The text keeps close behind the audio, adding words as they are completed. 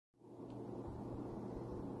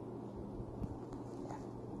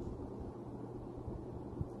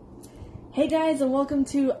Hey guys, and welcome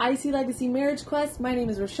to IC Legacy Marriage Quest. My name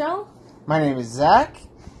is Rochelle. My name is Zach,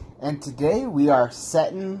 and today we are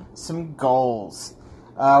setting some goals.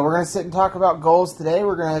 We're going to sit and talk about goals today.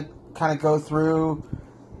 We're going to kind of go through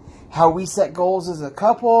how we set goals as a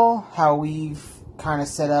couple, how we've kind of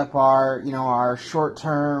set up our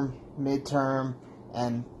short-term, mid-term,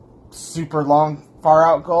 and super long,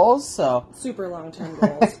 far-out goals. So Super long-term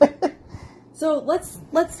goals. So let's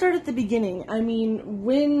start at the beginning. I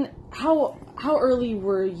mean, how early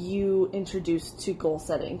were you introduced to goal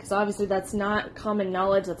setting? Because obviously that's not common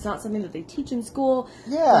knowledge. That's not something that they teach in school.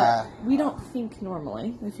 Yeah. We don't think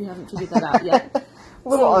normally, if you haven't figured that out yet. A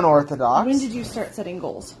little unorthodox. When did you start setting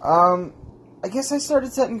goals? I guess I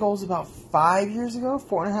started setting goals about 5 years ago,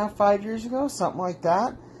 4.5, 5 years ago, something like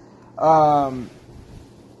that. I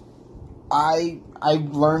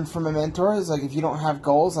learned from a mentor, it's like, if you don't have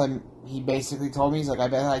goals, he basically told me, he's like, I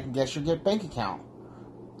bet I can guess your bank account.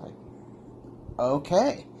 Like,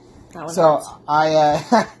 okay. So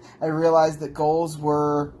nice. I realized that goals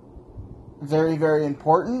were very, very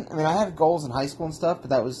important. I mean, I had goals in high school and stuff, but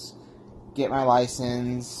that was get my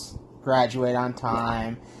license, graduate on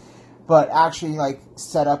time. Yeah. But actually,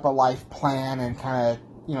 set up a life plan and kind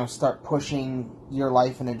of, start pushing your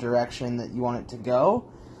life in a direction that you want it to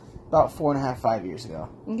go. About 4.5, 5 years ago.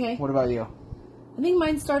 Okay. What about you? I think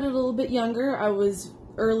mine started a little bit younger. I was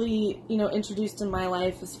early, introduced in my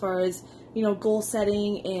life as far as, goal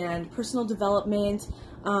setting and personal development.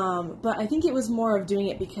 But I think it was more of doing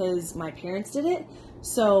it because my parents did it.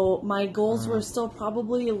 So my goals were still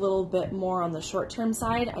probably a little bit more on the short-term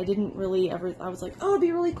side. I didn't really I was like, oh, it'd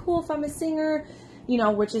be really cool if I'm a singer,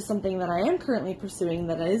 which is something that I am currently pursuing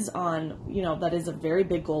that is that is a very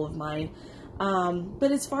big goal of mine.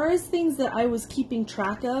 But as far as things that I was keeping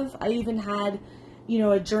track of, I even had,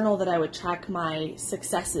 a journal that I would track my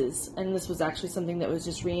successes. And this was actually something that was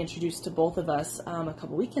just reintroduced to both of us a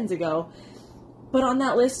couple weekends ago. But on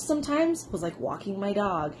that list sometimes was like walking my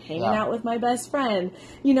dog, hanging out with my best friend,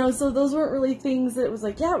 so those weren't really things that it was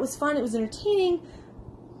like, yeah, it was fun, it was entertaining,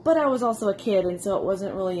 but I was also a kid, and so it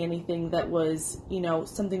wasn't really anything that was,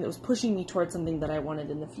 something that was pushing me towards something that I wanted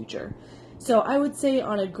in the future. So I would say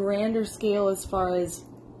on a grander scale, as far as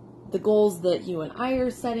the goals that you and I are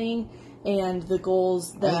setting and the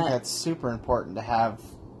goals that... I think that's super important to have,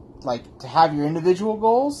 your individual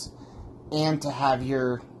goals and to have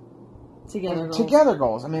your... Together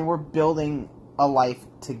goals. I mean, we're building a life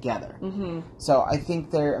together. Mm-hmm. So I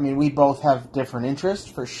think we both have different interests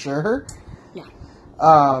for sure. Yeah.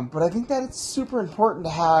 But I think that it's super important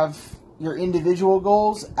to have your individual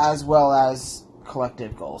goals as well as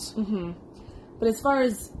collective goals. Mm-hmm. But as far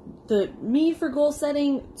as me for goal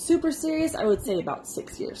setting, super serious, I would say about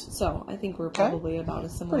 6 years. So I think we're probably about a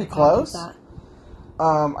similar. Pretty close. With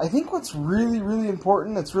that. I think what's really, really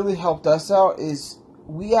important that's really helped us out is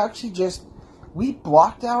we actually we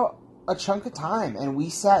blocked out a chunk of time and we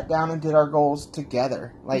sat down and did our goals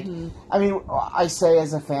together. I say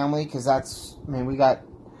as a family because we got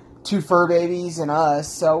 2 fur babies and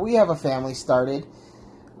us, so we have a family started.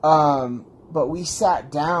 But we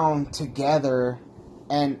sat down together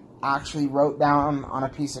and actually wrote down on a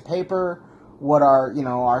piece of paper what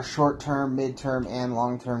our short-term, mid-term, and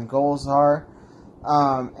long-term goals are.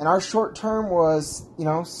 And our short-term was,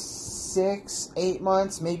 6, 8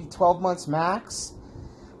 months, maybe 12 months max.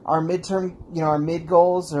 Our midterm, our mid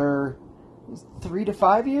goals are 3 to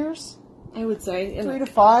 5 years. I would say 3 to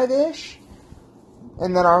 5-ish.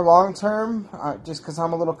 And then our long-term, just because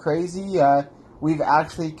I'm a little crazy, we've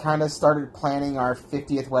actually kind of started planning our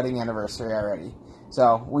 50th wedding anniversary already.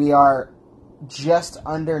 So we are just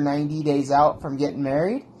under 90 days out from getting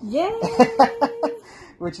married. Yay!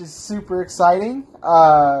 Which is super exciting.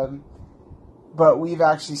 But we've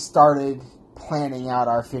actually started planning out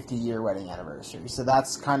our 50-year wedding anniversary. So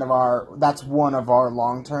that's that's one of our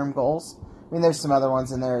long-term goals. I mean, there's some other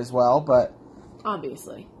ones in there as well, but...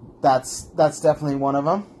 Obviously. That's definitely one of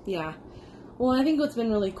them. Yeah. Well, I think what's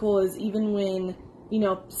been really cool is even when,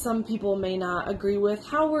 some people may not agree with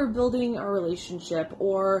how we're building our relationship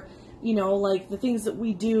or, the things that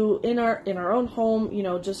we do in our own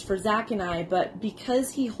home, just for Zach and I, but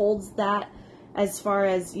because he holds that as far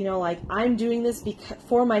as, I'm doing this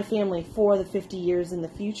for my family for the 50 years in the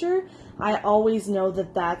future, I always know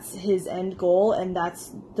that that's his end goal and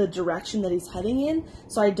that's the direction that he's heading in.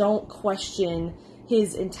 So I don't question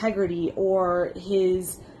his integrity or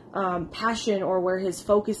his passion or where his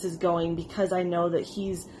focus is going because I know that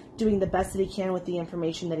he's doing the best that he can with the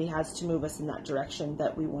information that he has to move us in that direction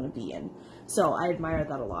that we want to be in. So I admire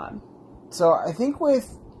that a lot. So I think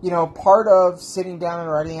with, part of sitting down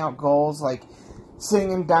and writing out goals, sitting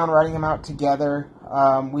them down, writing them out together,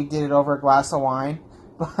 We did it over a glass of wine,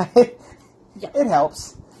 but it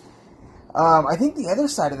helps. I think the other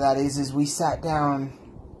side of that is we sat down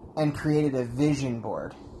and created a vision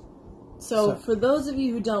board. So for those of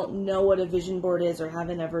you who don't know what a vision board is or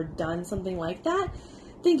haven't ever done something like that,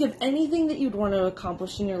 think of anything that you'd want to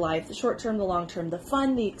accomplish in your life, the short term, the long term, the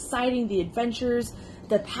fun, the exciting, the adventures,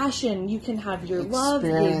 the passion. You can have your love,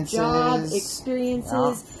 your job,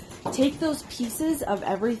 experiences. Yeah. Take those pieces of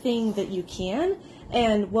everything that you can.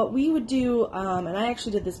 And what we would do, and I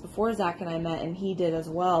actually did this before Zach and I met, and he did as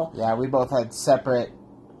well. Yeah, we both had separate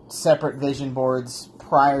vision boards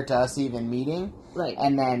prior to us even meeting. Right.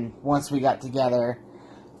 And then once we got together,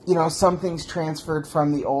 some things transferred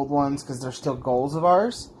from the old ones because they're still goals of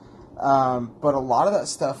ours. But a lot of that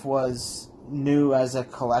stuff was new as a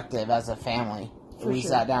collective, as a family. We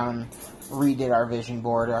sat down and redid our vision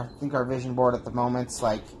board. I think our vision board at the moment's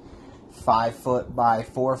like 5 foot by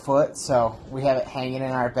 4 foot, so we have it hanging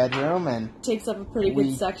in our bedroom, and takes up a pretty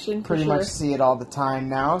good section. Pretty much see it all the time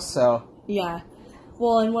now. So yeah.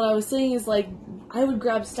 Well, and what I was saying is, like, I would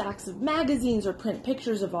grab stacks of magazines or print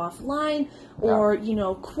pictures of offline or,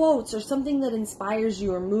 quotes or something that inspires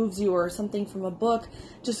you or moves you or something from a book.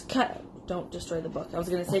 Just don't destroy the book. I was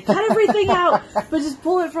going to say cut everything out, but just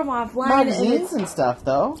pull it from offline. Magazines and stuff,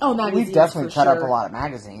 though. Oh, magazines. We've definitely cut up a lot of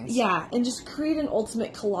magazines. Yeah, and just create an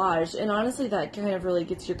ultimate collage. And honestly, that kind of really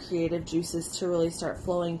gets your creative juices to really start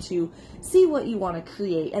flowing to see what you want to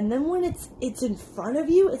create. And then when it's in front of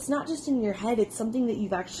you, it's not just in your head, it's something that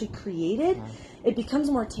you've actually created. Mm-hmm. It becomes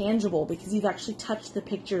more tangible because you've actually touched the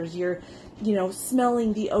pictures. You're,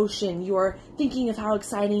 smelling the ocean. You're thinking of how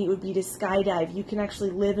exciting it would be to skydive. You can actually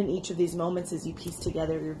live in each of these moments as you piece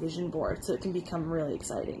together your vision board. So it can become really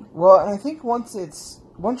exciting. Well, and I think once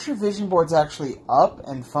your vision board's actually up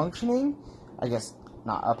and functioning, I guess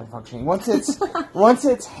not up and functioning. Once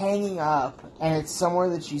it's hanging up and it's somewhere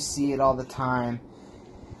that you see it all the time,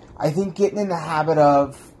 I think getting in the habit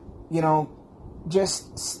of,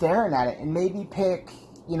 just staring at it and maybe pick,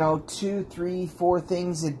 2, 3, 4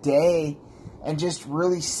 things a day and just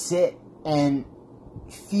really sit and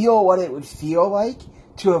feel what it would feel like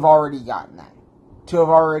to have already gotten that, to have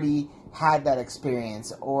already had that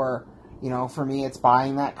experience. Or, for me, it's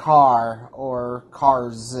buying that car or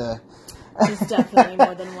cars. It's definitely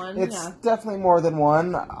more than one. It's definitely more than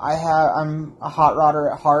one. I'm a hot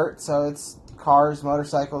rodder at heart, so it's cars,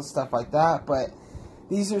 motorcycles, stuff like that. But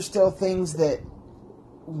these are still things that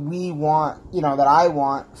we want, that I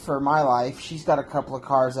want for my life. She's got a couple of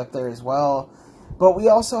cars up there as well. But we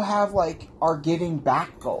also have, our giving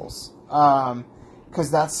back goals.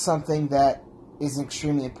 Because that's something that is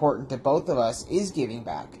extremely important to both of us, is giving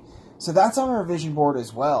back. So that's on our vision board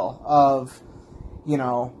as well, of,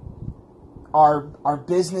 our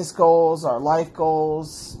business goals, our life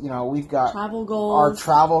goals. We've got travel goals. Our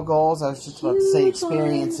travel goals. I was just about to say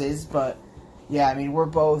experiences, but yeah, I mean, we're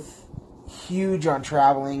both huge on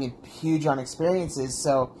traveling and huge on experiences.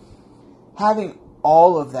 So having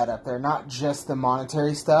all of that up there, not just the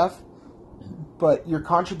monetary stuff, but your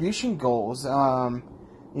contribution goals.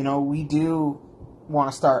 We do want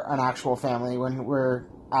to start an actual family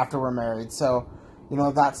after we're married. So,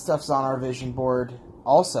 that stuff's on our vision board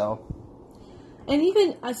also. And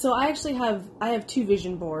even so, I have 2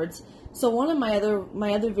 vision boards. So one of my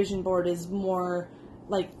other vision board is more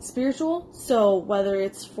spiritual. So whether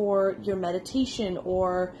it's for your meditation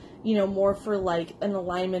or more for an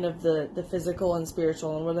alignment of the physical and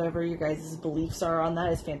spiritual, and whatever your guys' beliefs are on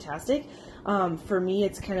that is fantastic. For me,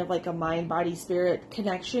 it's kind of like a mind, body, spirit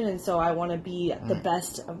connection, and so I want to be the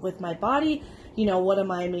best with my body. What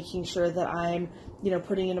am I making sure that I'm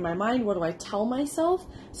putting into my mind? What do I tell myself?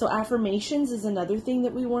 So affirmations is another thing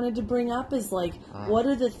that we wanted to bring up, is what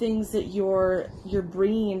are the things that you're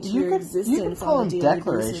bringing into your existence you could call on a them daily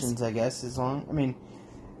declarations, basis. I guess,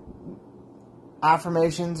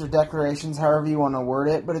 affirmations or declarations, however you want to word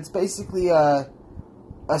it, but it's basically a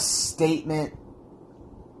statement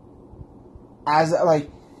as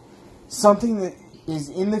something that is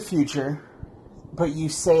in the future, but you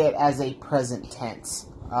say it as a present tense.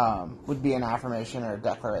 Would be an affirmation or a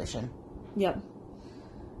declaration. Yep.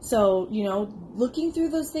 So, looking through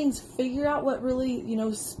those things, figure out what really,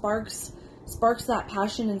 sparks that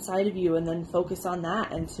passion inside of you, and then focus on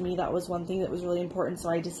that. And to me, that was one thing that was really important. So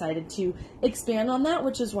I decided to expand on that,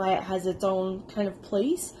 which is why it has its own kind of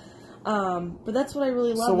place. But that's what I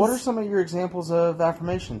really love. So what are some of your examples of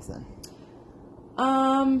affirmations then?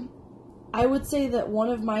 I would say that one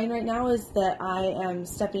of mine right now is that I am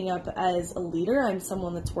stepping up as a leader. I'm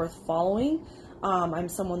someone that's worth following. I'm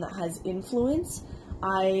someone that has influence.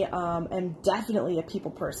 I am definitely a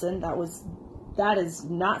people person. That was that is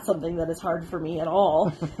not something that is hard for me at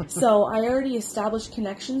all. So I already established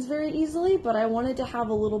connections very easily, but I wanted to have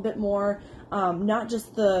a little bit more, not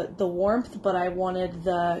just the warmth, but I wanted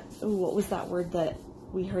what was that word that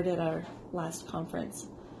we heard at our last conference?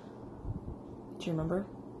 Do you remember?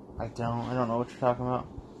 I don't know what you're talking about.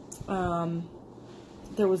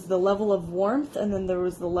 There was the level of warmth, and then there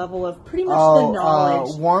was the level of pretty much the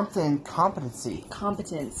knowledge. Warmth and competency.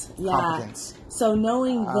 Competence, yeah. Competence. So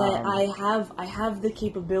knowing that I have the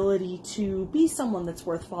capability to be someone that's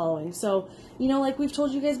worth following. So, like we've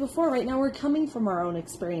told you guys before, right now we're coming from our own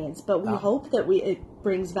experience, but we hope that it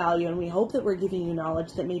brings value, and we hope that we're giving you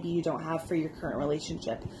knowledge that maybe you don't have for your current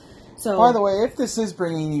relationship. So, by the way, if this is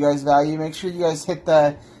bringing you guys value, make sure you guys hit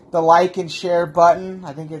the like and share button.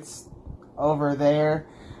 I think it's over there.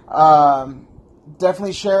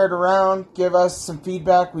 Definitely share it around. Give us some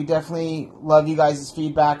feedback. We definitely love you guys'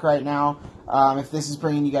 feedback right now. If this is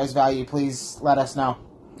bringing you guys value, please let us know.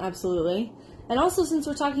 Absolutely. And also, since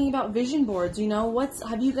we're talking about vision boards,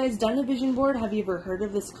 have you guys done a vision board? Have you ever heard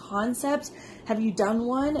of this concept? Have you done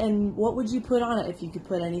one? And what would you put on it if you could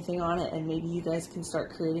put anything on it? And maybe you guys can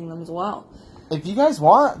start creating them as well. If you guys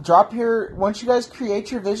want, once you guys create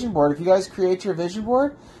your vision board,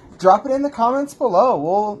 drop it in the comments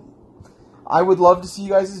below. I would love to see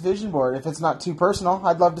you guys' vision board. If it's not too personal,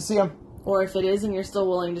 I'd love to see them. Or if it is and you're still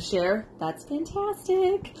willing to share, that's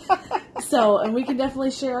fantastic. And we can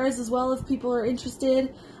definitely share ours as well if people are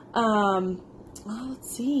interested.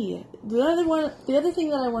 Let's see. The other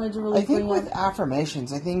thing that I wanted to really bring up. With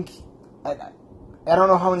affirmations, I don't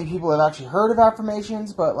know how many people have actually heard of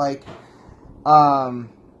affirmations, but an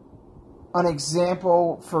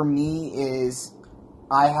example for me is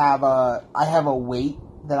I have a weight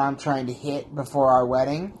that I'm trying to hit before our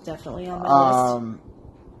wedding. Definitely on my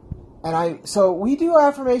list. So we do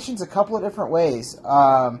affirmations a couple of different ways.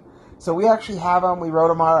 So we actually have them. We wrote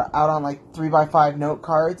them out on 3x5 note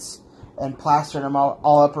cards and plastered them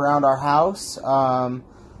all up around our house.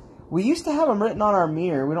 We used to have them written on our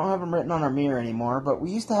mirror. We don't have them written on our mirror anymore, but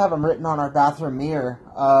we used to have them written on our bathroom mirror.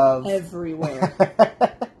 Everywhere.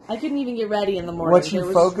 I couldn't even get ready in the morning. What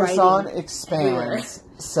you focus on expands. Everywhere.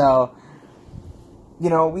 So,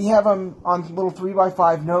 we have them on little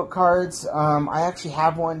 3x5 note cards. I actually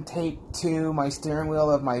have one taped to my steering wheel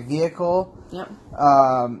of my vehicle. Yep.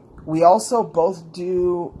 We also both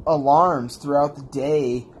do alarms throughout the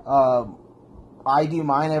day. I do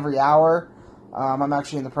mine every hour. I'm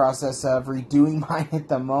actually in the process of redoing mine at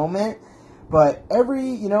the moment. But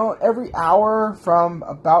every hour from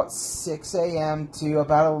about 6 a.m. to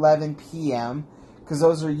about 11 p.m., because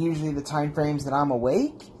those are usually the time frames that I'm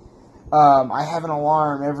awake, I have an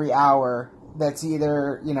alarm every hour that's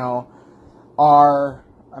either, one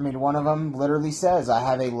of them literally says, I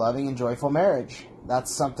have a loving and joyful marriage.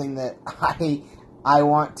 That's something that I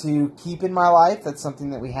want to keep in my life. That's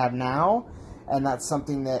something that we have now, and that's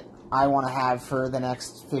something that I want to have for the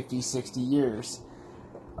next 50, 60 years.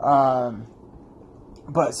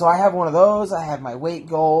 So I have one of those. I have my weight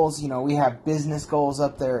goals. We have business goals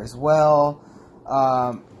up there as well.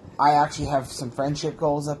 I actually have some friendship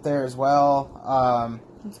goals up there as well.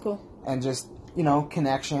 That's cool. And just,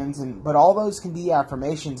 connections. But all those can be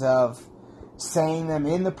affirmations of saying them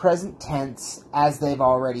in the present tense as they've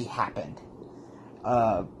already happened.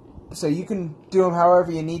 So you can do them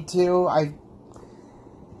however you need to.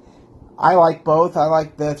 I like both. I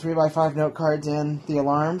like the 3x5 note cards and the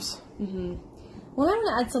alarms. Mm-hmm. Well, I'm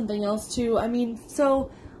going to add something else, too.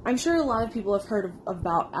 So I'm sure a lot of people have heard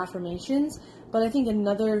about affirmations, but I think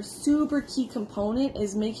another super key component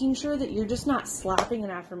is making sure that you're just not slapping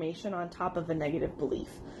an affirmation on top of a negative belief.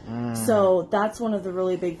 So that's one of the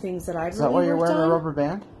really big things that I've really worked on. Is that why you're wearing a rubber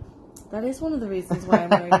band? That is one of the reasons why I'm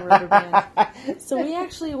wearing a rubber band. So we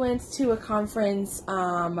actually went to a conference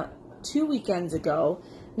 2 weekends ago,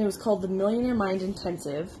 and it was called the Millionaire Mind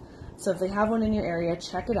Intensive. So if they have one in your area,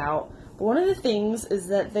 check it out. But one of the things is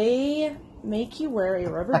that they make you wear a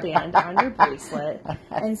rubber band on your bracelet.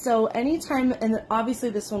 And so anytime, and obviously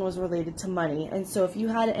this one was related to money, and so if you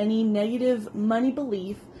had any negative money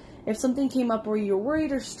belief, if something came up where you were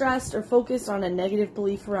worried or stressed or focused on a negative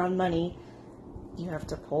belief around money, you have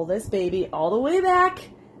to pull this baby all the way back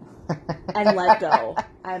and let go.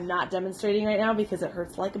 I'm not demonstrating right now because it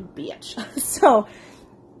hurts like a bitch.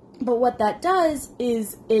 But what that does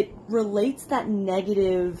is it relates that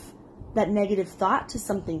negative thought to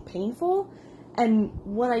something painful. And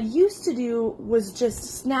what I used to do was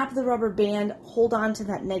just snap the rubber band, hold on to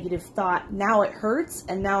that negative thought. Now it hurts,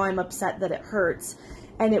 and now I'm upset that it hurts.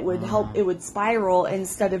 And it would spiral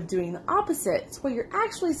instead of doing the opposite. So what you're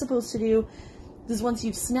actually supposed to do, is once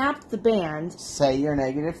you've snapped the band, say your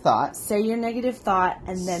negative thought,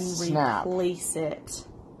 and then Snap. replace it.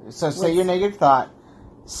 So say your negative thought,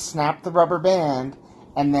 snap the rubber band,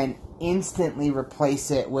 and then instantly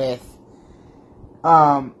replace it with,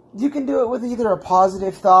 you can do it with either a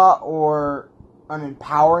positive thought or an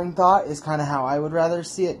empowering thought is kind of how I would rather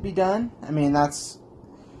see it be done. I mean, it's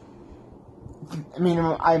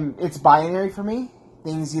binary for me.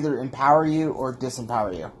 Things either empower you or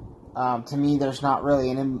disempower you. To me, there's not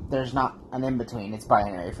really there's not an in-between. It's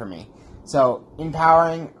binary for me. So,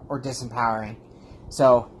 empowering or disempowering.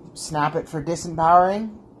 So, snap it for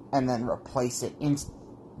disempowering, and then replace it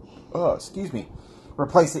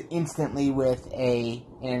replace it instantly with an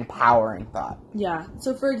empowering thought. Yeah.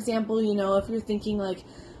 So, for example, if you're thinking like,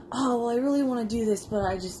 oh, well, I really want to do this, but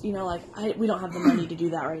I just, we don't have the money to do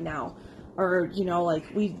that right now. Or,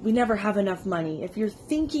 we never have enough money. If you're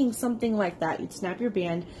thinking something like that, you'd snap your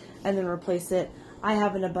band and then replace it. I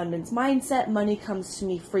have an abundance mindset. Money comes to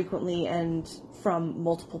me frequently and from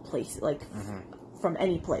multiple places, from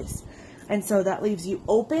any place. And so that leaves you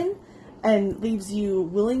open and leaves you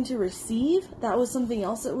willing to receive. That was something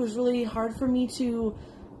else that was really hard for me to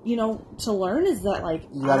learn, is that,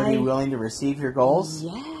 you gotta be willing to receive your goals?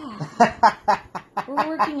 Yeah. We're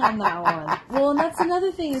working on that one. Well, and that's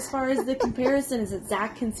another thing as far as the comparison, is that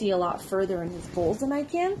Zach can see a lot further in his goals than I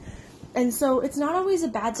can. And so it's not always a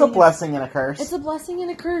bad thing. It's a blessing and a curse. It's a blessing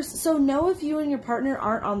and a curse. So know if you and your partner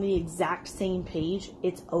aren't on the exact same page,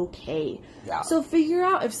 it's okay. Yeah. So figure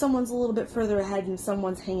out if someone's a little bit further ahead and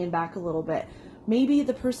someone's hanging back a little bit. Maybe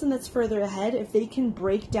the person that's further ahead, if they can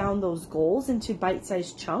break down those goals into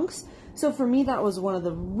bite-sized chunks. So for me, that was one of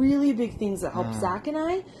the really big things that helped Zach and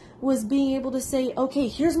I, was being able to say, okay,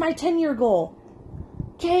 here's my 10-year goal.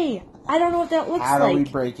 Okay, I don't know what that looks like. How do we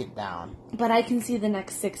break it down? But I can see the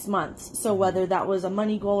next 6 months. So whether that was a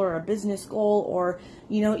money goal or a business goal or,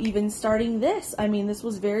 even starting this. I mean, this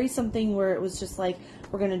was very something where it was just like,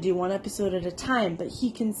 we're going to do one episode at a time. But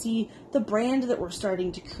he can see the brand that we're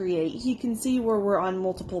starting to create. He can see where we're on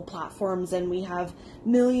multiple platforms and we have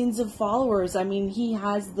millions of followers. I mean, he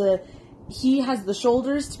has the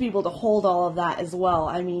shoulders to be able to hold all of that as well.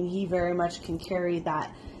 I mean, he very much can carry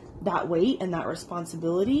that weight and that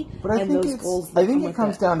responsibility. But I think it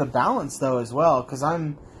comes down to balance though as well, because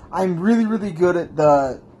I'm really, really good at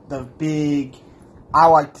the big. I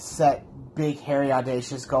like to set big, hairy,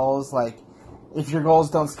 audacious goals. Like, if your goals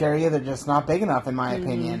don't scare you, they're just not big enough, in my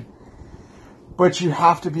opinion. But you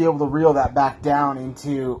have to be able to reel that back down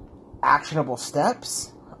into actionable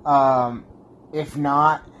steps. If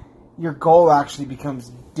not, your goal actually becomes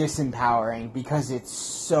disempowering because it's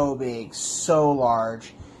so big, so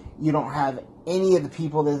large. You don't have any of the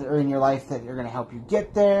people that are in your life that are going to help you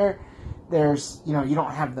get there. There's, you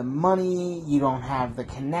don't have the money, you don't have the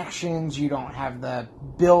connections, you don't have the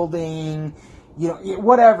building,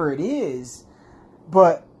 whatever it is.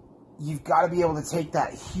 But you've got to be able to take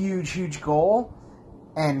that huge, huge goal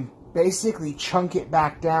and basically chunk it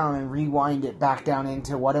back down and rewind it back down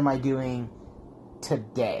into what am I doing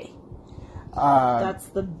today. That's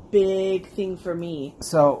the big thing for me.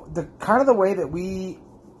 So the way that we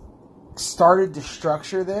started to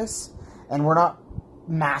structure this, and we're not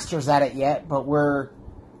masters at it yet, but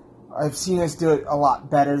I've seen us do it a lot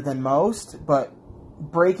better than most, but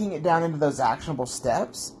breaking it down into those actionable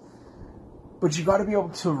steps. But you got to be able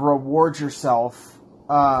to reward yourself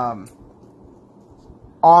on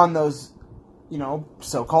those,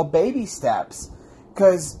 so-called baby steps,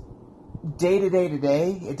 because day to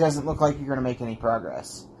day, it doesn't look like you're going to make any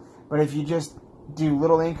progress. But if you just do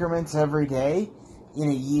little increments every day, in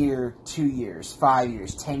a year, 2 years, 5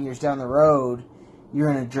 years, 10 years down the road, you're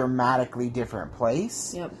in a dramatically different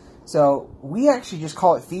place. Yep. So we actually just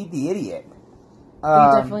call it Feed the Idiot. We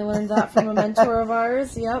definitely learned that from a mentor of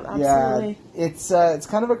ours. Yep, absolutely. Yeah, it's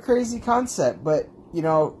kind of a crazy concept, but,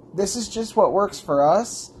 this is just what works for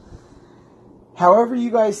us. However you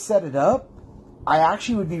guys set it up, I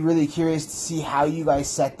actually would be really curious to see how you guys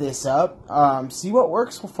set this up. See what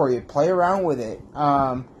works for you. Play around with it.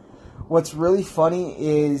 What's really funny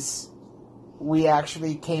is we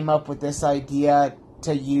actually came up with this idea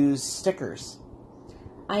to use stickers.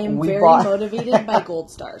 I am very motivated by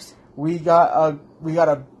gold stars. We got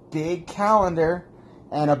a big calendar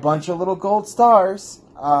and a bunch of little gold stars.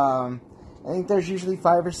 I think there's usually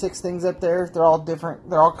 5 or 6 things up there. They're all different.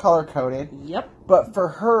 They're all color coded. Yep. But for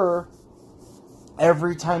her,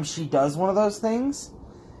 every time she does one of those things,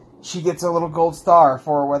 she gets a little gold star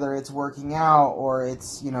for whether it's working out or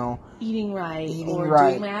it's, eating right, or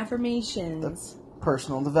doing my affirmations,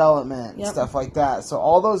 personal development, stuff like that. So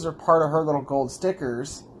all those are part of her little gold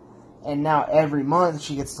stickers. And now every month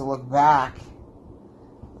she gets to look back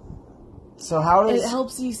So how does... It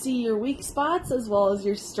helps you see your weak spots as well as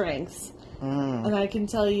your strengths. And I can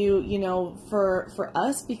tell you, for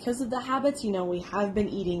us, because of the habits, we have been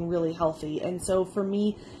eating really healthy. And so for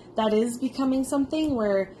me, that is becoming something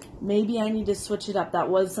where maybe I need to switch it up. That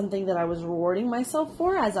was something that I was rewarding myself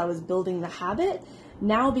for as I was building the habit.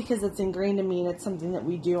 Now, because it's ingrained in me and it's something that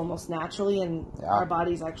we do almost naturally, and our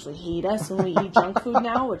bodies actually hate us when we eat junk food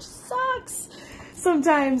now, which sucks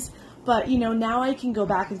sometimes. But, now I can go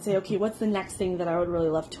back and say, okay, what's the next thing that I would really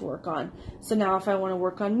love to work on? So now if I want to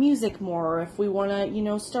work on music more, or if we want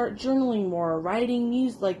to, start journaling more, or writing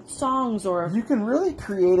music, like songs, or... You can really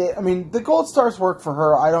create it. I mean, the gold stars work for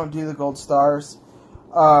her. I don't do the gold stars.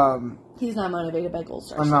 He's not motivated by gold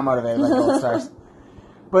stars. I'm not motivated by gold stars.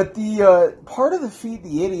 But the part of the Feed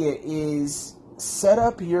the Idiot is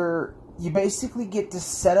you basically get to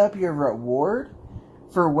set up your reward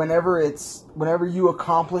for whenever you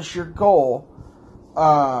accomplish your goal,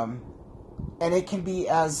 and it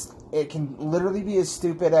can literally be as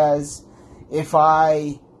stupid as if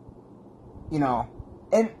and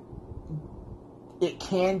it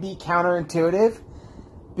can be counterintuitive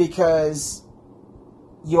because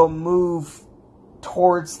you'll move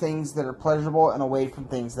towards things that are pleasurable and away from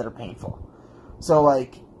things that are painful. So,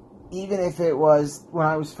 like, even if it was when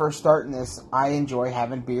I was first starting this, I enjoy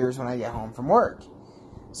having beers when I get home from work.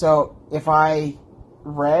 So, if I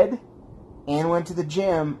read and went to the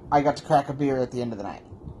gym, I got to crack a beer at the end of the night.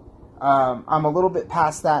 I'm a little bit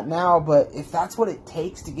past that now, but if that's what it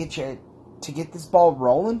takes to get this ball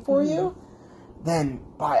rolling for you, then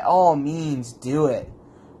by all means do it.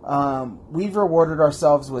 We've rewarded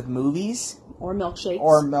ourselves with movies. Or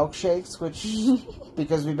milkshakes. Which,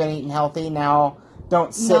 because we've been eating healthy now,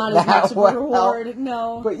 don't sit not that as much well. of a reward,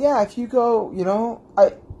 no. But yeah, if you go,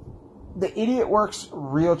 the Idiot works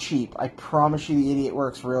real cheap. I promise you the Idiot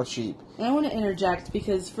works real cheap. And I want to interject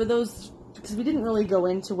because we didn't really go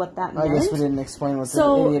into what that meant. I guess we didn't explain what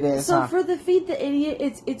the Idiot is. So for the Feed the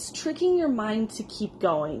Idiot, it's tricking your mind to keep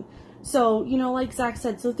going. So, like Zach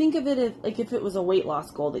said, so think of it if it was a weight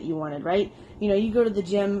loss goal that you wanted, right? You go to the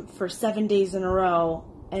gym for 7 days in a row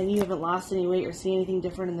and you haven't lost any weight or seen anything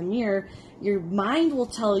different in the mirror, your mind will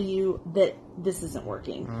tell you that this isn't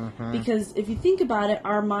working. Mm-hmm. Because if you think about it,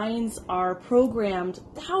 our minds are programmed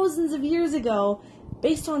thousands of years ago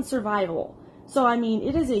based on survival. So,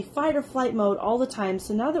 it is a fight or flight mode all the time.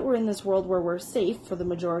 So now that we're in this world where we're safe for the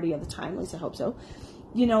majority of the time, at least I hope so,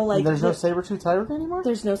 there's no saber-toothed tiger anymore?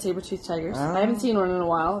 There's no saber-toothed tigers. I haven't seen one in a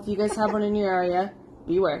while. If you guys have one in your area,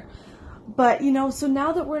 beware. But, so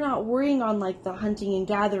now that we're not worrying on, the hunting and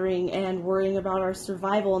gathering and worrying about our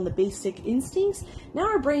survival and the basic instincts, now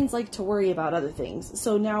our brains like to worry about other things.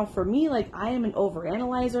 So now for me, I am an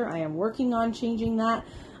overanalyzer. I am working on changing that.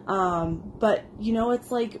 But,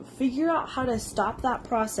 it's figure out how to stop that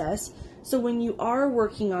process. So when you are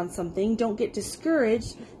working on something, don't get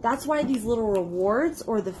discouraged. That's why these little rewards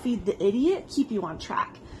or the Feed the Idiot keep you on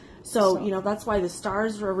track. So that's why the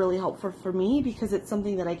stars are really helpful for me because it's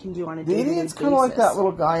something that I can do on a daily basis. The Idiot's kind of like that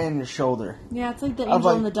little guy on your shoulder. Yeah, it's like the angel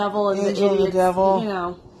and the devil and the angel and the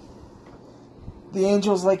devil. The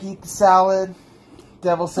angel's eat the salad.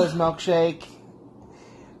 Devil says milkshake.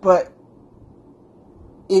 But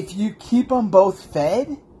if you keep them both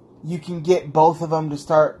fed, you can get both of them to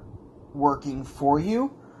start working for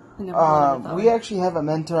you. We actually have a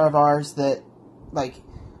mentor of ours that,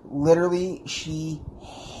 literally, she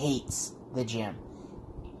hates the gym.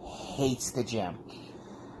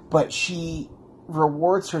 But she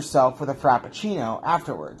rewards herself with a Frappuccino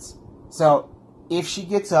afterwards. So, if she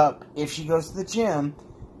gets up, if she goes to the gym,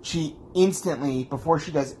 she instantly, before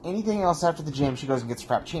she does anything else after the gym, she goes and gets a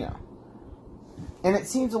Frappuccino. And it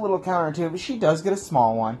seems a little counterintuitive, but she does get a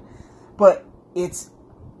small one. But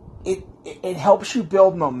it helps you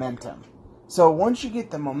build momentum. So once you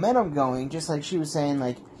get the momentum going, just like she was saying,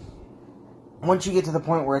 once you get to the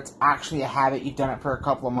point where it's actually a habit, you've done it for a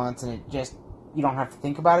couple of months and you don't have to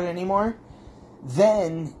think about it anymore,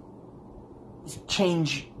 then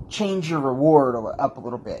change your reward up a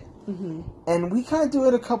little bit. Mm-hmm. And we kind of do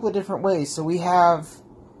it a couple of different ways. So we have,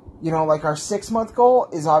 our 6-month goal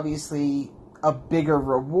is obviously a bigger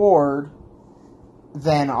reward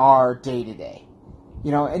than our day-to-day.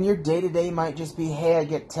 And your day-to-day might just be, hey, I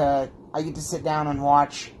get to sit down and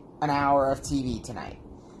watch an hour of TV tonight.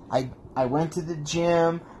 I went to the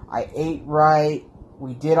gym, I ate right,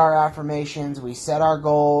 we did our affirmations, we set our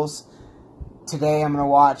goals. Today I'm going to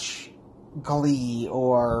watch Glee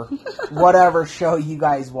or whatever show you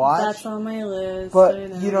guys watch. That's on my list.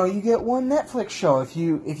 But, you get one Netflix show if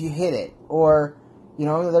you hit it. Or, You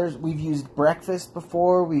know, we've used breakfast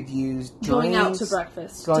before. We've used drinks. Going out to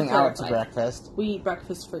breakfast. Going out to breakfast. We eat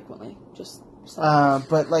breakfast frequently. Just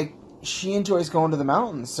but like she enjoys going to the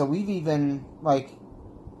mountains, so we've even like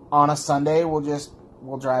on a Sunday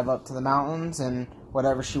we'll drive up to the mountains, and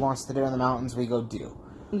whatever she wants to do in the mountains we go do.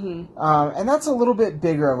 Mm-hmm. And that's a little bit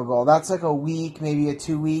bigger of a goal. That's like a week, maybe a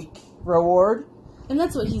 2-week reward. And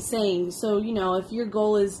that's what he's saying. So, you know, if your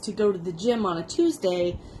goal is to go to the gym on a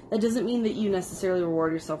Tuesday, that doesn't mean that you necessarily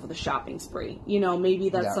reward yourself with a shopping spree. You know, maybe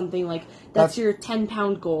that's something like, that's your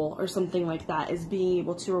 10-pound goal or something like that, is being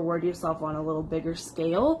able to reward yourself on a little bigger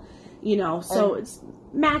scale. You know, so it's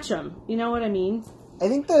match them. You know what I mean? I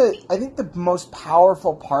think the most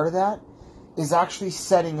powerful part of that is actually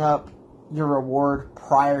setting up your reward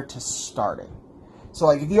prior to starting. So,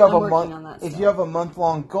 like, if you have you have a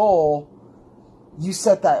month-long goal, you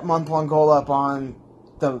set that month-long goal up on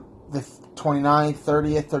the 29th,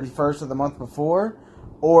 30th, 31st of the month before,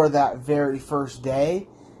 or that very first day.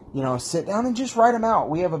 You know, sit down and just write them out.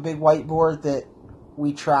 We have a big whiteboard that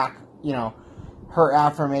we track, you know, her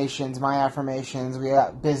affirmations, my affirmations. We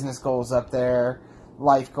got business goals up there,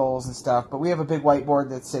 life goals and stuff. But we have a big whiteboard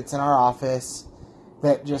that sits in our office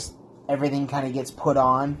that just everything kind of gets put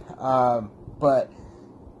on. But,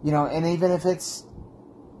 you know, and even if it's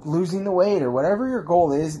losing the weight or whatever your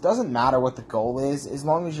goal is, it doesn't matter what the goal is as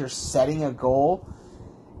long as you're setting a goal.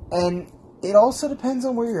 And it also depends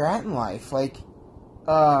on where you're at in life. Like,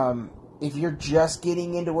 if you're just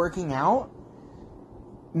getting into working out,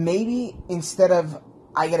 maybe instead of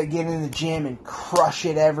I gotta get in the gym and crush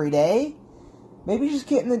it every day,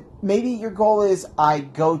 maybe your goal is I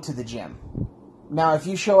go to the gym. Now, if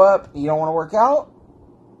you show up and you don't want to work out,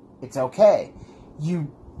 it's okay.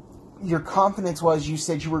 Your confidence was you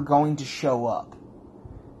said you were going to show up.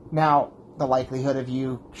 Now, the likelihood of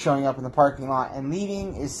you showing up in the parking lot and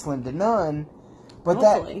leaving is slim to none, but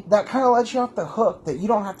hopefully that kind of lets you off the hook that you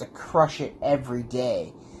don't have to crush it every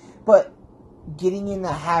day. But getting in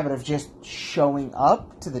the habit of just showing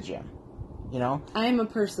up to the gym, you know? I am a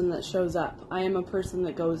person that shows up. I am a person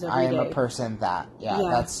that goes every day. I am a person that,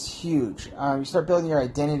 that's huge. You start building your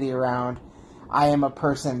identity around, I am a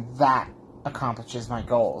person that accomplishes my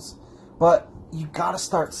goals. But you got to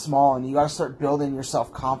start small, and you got to start building your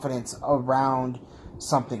self-confidence around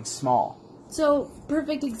something small. So,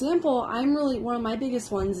 perfect example, one of my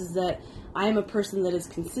biggest ones is that I am a person that is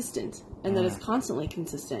consistent and that is constantly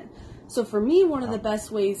consistent. So for me, one of the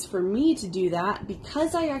best ways for me to do that,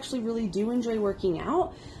 because I actually really do enjoy working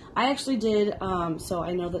out, I actually did, so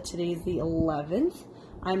I know that today is the 11th.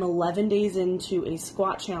 I'm 11 days into a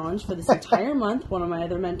squat challenge for this entire month. One of my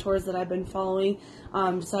other mentors that I've been following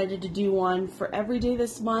decided to do one for every day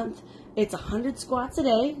this month. It's 100 squats a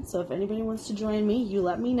day, so if anybody wants to join me, you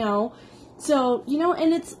let me know. So, you know,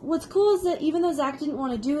 and what's cool is that even though Zach didn't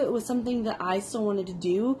want to do it, it was something that I still wanted to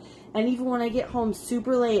do. And even when I get home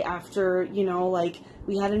super late after, you know, like,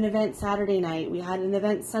 we had an event Saturday night, we had an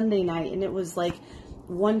event Sunday night, and it was like,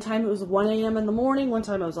 one time it was 1 a.m. in the morning, one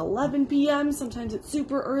time it was 11 p.m., sometimes it's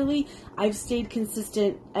super early. I've stayed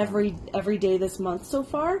consistent every day this month so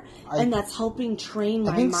far, and that's helping train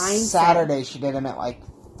my mindset. Saturday she did them at like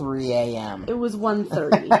 3 a.m. It was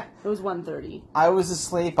 1:30. It was 1:30. I was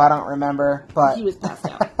asleep, I don't remember, but... He was passed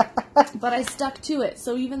out. But I stuck to it,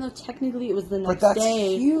 so even though technically it was the next day... But that's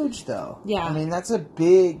huge, though. Yeah. I mean, that's a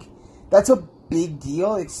big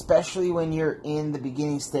deal, especially when you're in the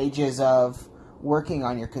beginning stages of working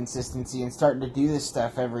on your consistency and starting to do this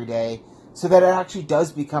stuff every day so that it actually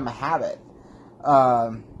does become a habit.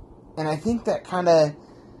 And I think that kind of,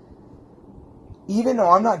 even though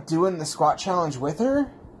I'm not doing the squat challenge with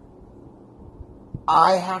her,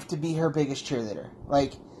 I have to be her biggest cheerleader.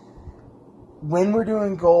 Like, when we're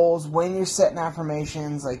doing goals, when you're setting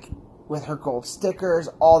affirmations, like with her gold stickers,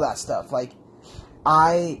 all that stuff, like,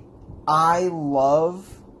 I love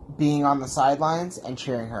being on the sidelines and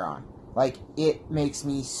cheering her on. Like, it makes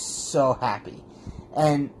me so happy.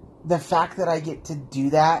 And the fact that I get to do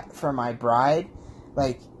that for my bride,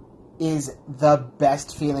 like, is the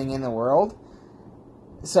best feeling in the world.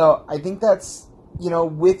 So, I think that's, you know,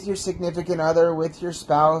 with your significant other, with your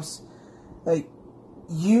spouse, like,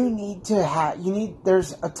 there's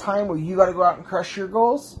a time where you gotta go out and crush your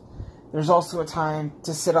goals. There's also a time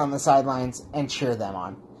to sit on the sidelines and cheer them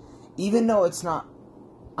on. Even though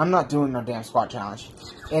I'm not doing no damn squat challenge.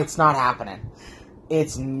 It's not happening.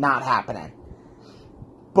 It's not happening.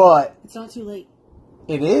 But... It's not too late.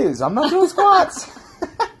 It is. I'm not doing squats.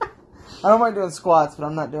 I don't mind doing squats, but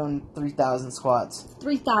I'm not doing 3,000 squats.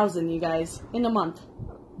 3,000, you guys, in a month.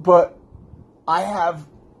 But I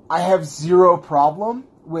have zero problem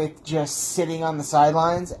with just sitting on the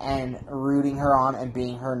sidelines and rooting her on and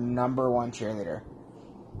being her number one cheerleader.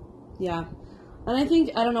 Yeah. And I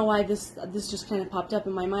think, I don't know why this just kind of popped up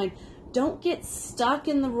in my mind. Don't get stuck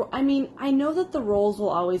in the... I mean, I know that the roles will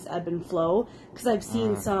always ebb and flow, because I've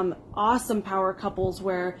seen some awesome power couples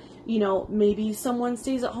where, you know, maybe someone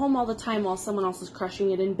stays at home all the time while someone else is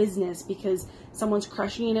crushing it in business, because someone's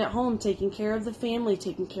crushing it at home, taking care of the family,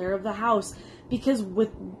 taking care of the house, because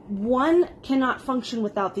with one cannot function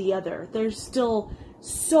without the other. There's still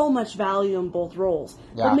so much value in both roles.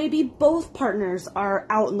 Yeah. But maybe both partners are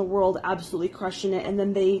out in the world absolutely crushing it, and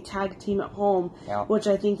then they tag team at home, Yeah. which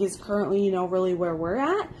I think is currently, you know, really where we're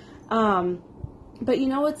at. But, you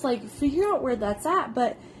know, it's like, figure out where that's at.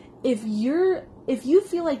 But if you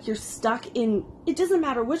feel like you're stuck in, it doesn't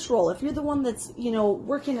matter which role. If you're the one that's, you know,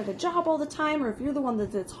 working at a job all the time, or if you're the one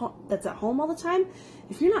that's at home all the time,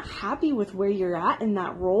 if you're not happy with where you're at in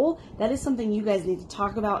that role, that is something you guys need to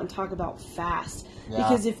talk about, and talk about fast. Yeah.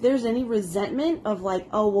 Because if there's any resentment of like,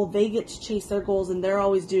 oh, well, they get to chase their goals and they're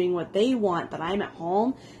always doing what they want, but I'm at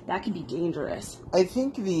home, that could be dangerous. I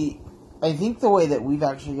think the way that we've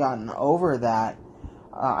actually gotten over that,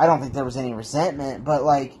 I don't think there was any resentment, but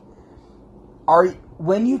like,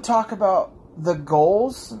 when you talk about the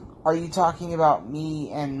goals, are you talking about me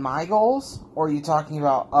and my goals, or are you talking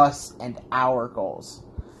about us and our goals?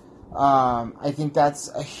 I think that's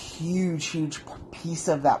a huge piece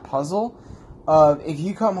of that puzzle. If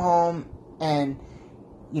you come home and,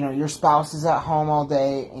 you know, your spouse is at home all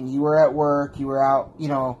day and you were at work, you were out, you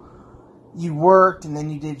know, you worked and then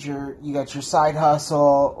you got your side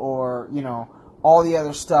hustle, or, you know, all the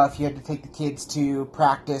other stuff you had to take the kids to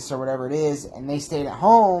practice or whatever it is, and they stayed at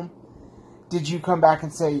home, did you come back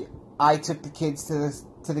and say, I took the kids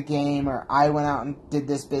to the game, or I went out and did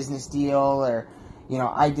this business deal, or, you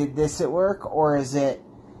know, I did this at work? Or is it,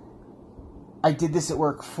 I did this at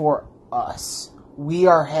work for us? We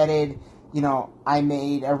are headed, you know, I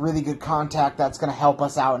made a really good contact that's going to help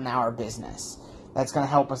us out in our business. That's going to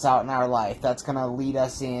help us out in our life. That's going to lead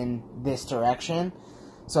us in this direction.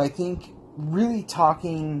 So I think really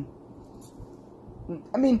talking,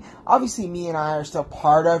 I mean, obviously me and I are still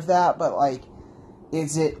part of that, but like,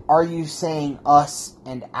 are you saying us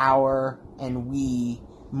and our and we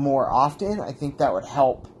more often? I think that would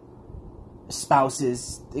help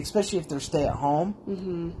spouses, especially if they're stay at home.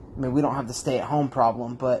 Mm-hmm. I mean, we don't have the stay at home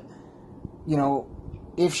problem, but, you know,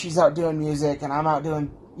 if she's out doing music and I'm out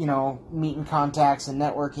doing, you know, meeting contacts and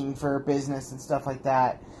networking for business and stuff like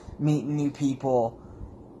that, meeting new people,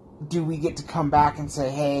 do we get to come back and say,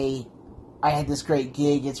 hey, I had this great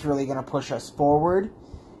gig, it's really going to push us forward?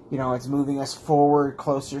 You know, it's moving us forward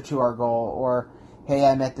closer to our goal. Or, hey,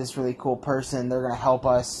 I met this really cool person, they're going to help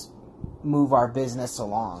us move our business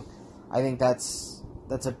along. I think that's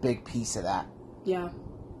a big piece of that. Yeah.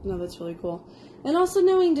 No, that's really cool. And also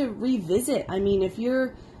knowing to revisit. I mean, if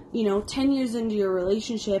you're, you know, 10 years into your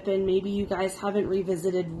relationship and maybe you guys haven't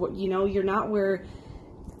revisited, you know, you're not where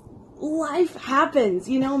life happens.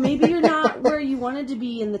 You know, maybe you're not where you wanted to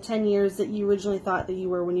be in the 10 years that you originally thought that you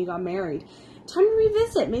were when you got married. Time to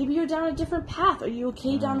revisit. Maybe you're down a different path. Are you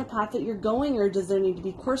okay down the path that you're going, or does there need to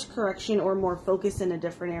be course correction or more focus in a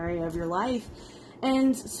different area of your life?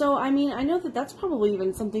 And so, I mean, I know that that's probably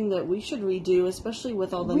even something that we should redo, especially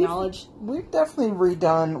with all the knowledge. We've definitely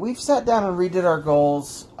redone. We've sat down and redid our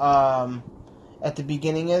goals at the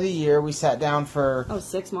beginning of the year. We sat down for... Oh,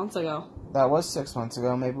 6 months ago. That was 6 months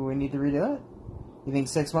ago. Maybe we need to redo it. You think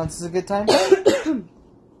 6 months is a good time?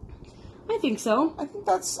 I think so. I think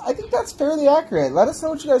that's fairly accurate. Let us know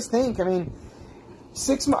what you guys think. I mean,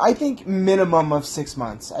 6 months. I think minimum of 6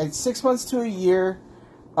 months. 6 months to a year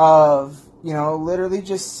of, you know, literally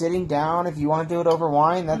just sitting down. If you want to do it over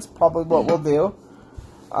wine, that's probably what we'll do.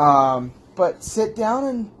 But sit down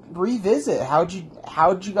and revisit. How'd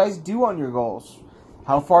you guys do on your goals?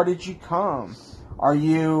 How far did you come? Are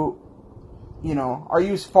you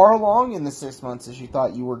as far along in the 6 months as you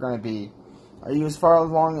thought you were going to be? Are you as far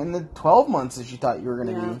along in the 12 months as you thought you were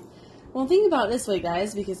going to be? Well, think about it this way,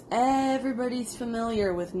 guys, because everybody's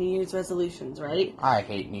familiar with New Year's resolutions, right? I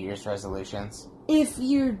hate New Year's resolutions. If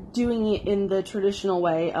you're doing it in the traditional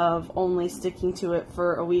way of only sticking to it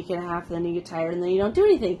for a week and a half, then you get tired and then you don't do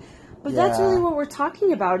anything. But that's really what we're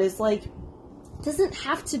talking about, is like, it doesn't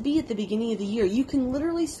have to be at the beginning of the year. You can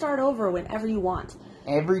literally start over whenever you want.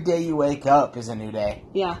 Every day you wake up is a new day.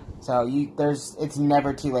 Yeah. So it's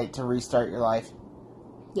never too late to restart your life.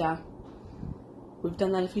 Yeah. We've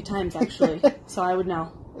done that a few times, actually, so I would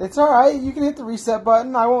know. It's alright. You can hit the reset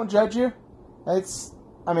button. I won't judge you.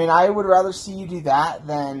 I would rather see you do that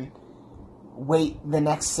than, wait the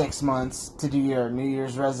next 6 months to do your New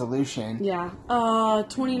Year's resolution. Yeah.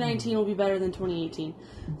 2019 will be better than 2018.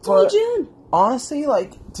 It's But only June. honestly,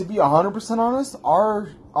 like, to be 100% honest,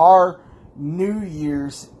 our New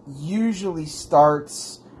Year's usually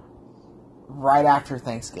starts right after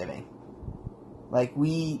Thanksgiving. Like,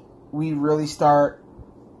 we really start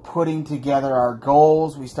putting together our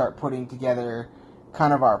goals. We start putting together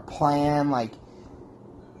kind of our plan. Like,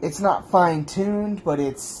 it's not fine-tuned, but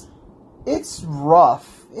it's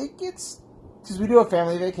rough. It gets, because we do a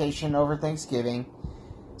family vacation over Thanksgiving,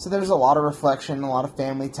 so there's a lot of reflection, a lot of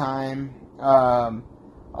family time, a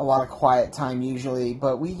lot of quiet time usually,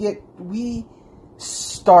 but we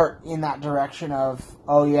start in that direction of,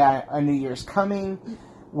 oh yeah, a New Year's coming,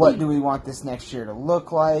 what do we want this next year to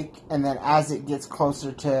look like, and then as it gets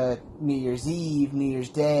closer to New Year's Eve, New Year's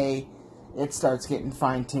Day, it starts getting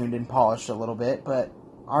fine-tuned and polished a little bit, but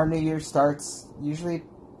our New Year starts usually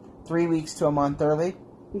 3 weeks to a month early.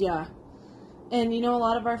 Yeah. And, a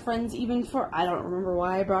lot of our friends, even I don't remember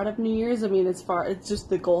why I brought up New Year's. I mean, it's just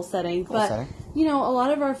the goal setting. But, a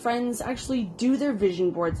lot of our friends actually do their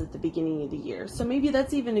vision boards at the beginning of the year. So maybe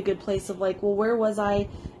that's even a good place of like, well, where was I,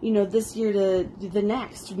 this year to the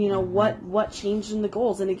next? What changed in the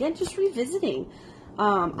goals? And again, just revisiting.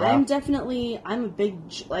 I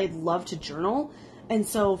love to journal. And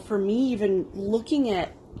so for me, even looking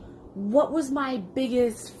at what was my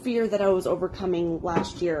biggest fear that I was overcoming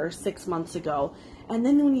last year or 6 months ago? And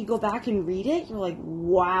then when you go back and read it, you're like,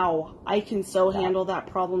 wow, I can handle that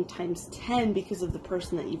problem times 10 because of the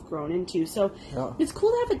person that you've grown into. So it's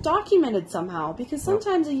cool to have it documented somehow, because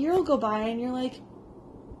sometimes a year will go by and you're like,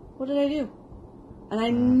 what did I do? And I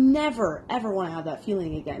never, ever want to have that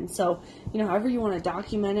feeling again. So, however you want to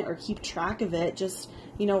document it or keep track of it, just,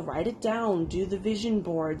 write it down, do the vision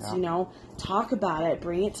boards, talk about it,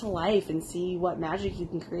 bring it to life, and see what magic you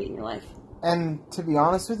can create in your life. And to be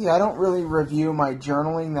honest with you, I don't really review my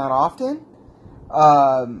journaling that often.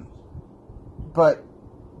 But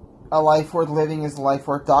a life worth living is a life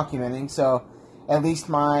worth documenting. So at least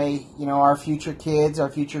my, our future kids,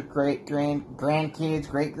 our future grandkids,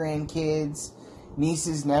 great-grandkids,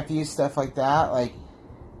 nieces, nephews, stuff like that, like,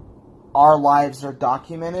 our lives are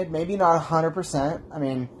documented. Maybe not 100%. I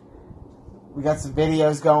mean, we got some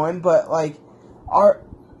videos going, but, like,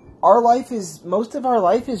 most of our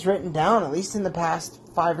life is written down. At least in the past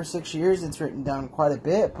 5 or 6 years, it's written down quite a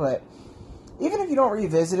bit. But even if you don't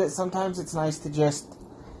revisit it, sometimes it's nice to just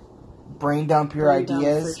brain dump your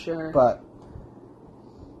ideas. For sure. But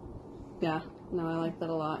yeah, no, I like that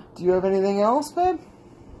a lot. Do you have anything else, babe?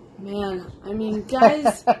 Man, I mean,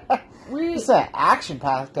 guys, it's an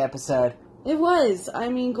action-packed episode. It was. I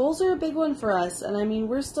mean, goals are a big one for us, and I mean,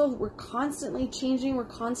 we're constantly changing, we're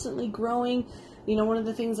constantly growing. One of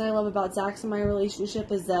the things I love about Zach's and my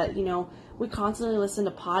relationship is that, we constantly listen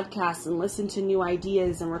to podcasts and listen to new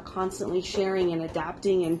ideas, and we're constantly sharing and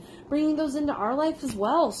adapting and bringing those into our life as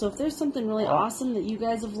well. So if there's something really awesome that you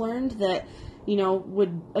guys have learned that,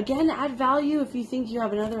 would, again, add value, if you think you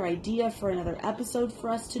have another idea for another episode for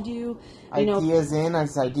us to do. Ideas in,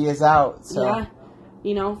 ideas out. So. Yeah.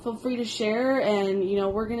 Feel free to share, and,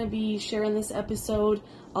 we're going to be sharing this episode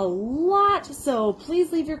a lot, so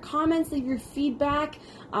please leave your comments, leave your feedback,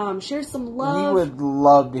 share some love. We would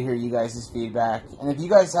love to hear you guys' feedback, and if you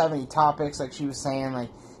guys have any topics, like she was saying, like,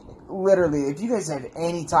 literally, if you guys have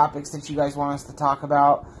any topics that you guys want us to talk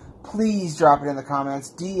about, please drop it in the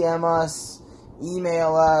comments, DM us,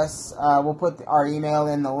 email us, we'll put our email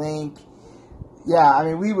in the link. Yeah, I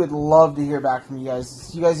mean, we would love to hear back from you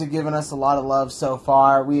guys. You guys have given us a lot of love so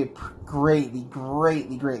far. We greatly,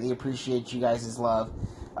 greatly, greatly appreciate you guys' love.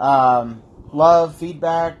 Love,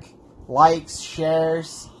 feedback, likes,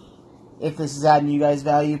 shares. If this is adding you guys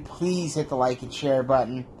value, please hit the like and share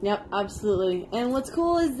button. Yep, absolutely. And what's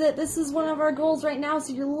cool is that this is one of our goals right now,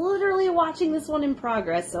 so you're literally watching this one in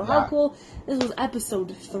progress. So how cool. This was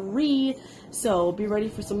episode 3, so be ready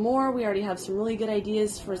for some more. We already have some really good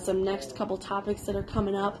ideas for some next couple topics that are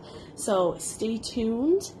coming up, so stay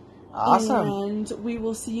tuned. Awesome. And we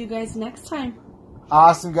will see you guys next time.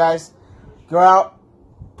 Awesome, guys. Go out,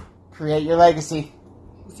 create your legacy.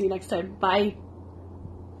 See you next time. Bye.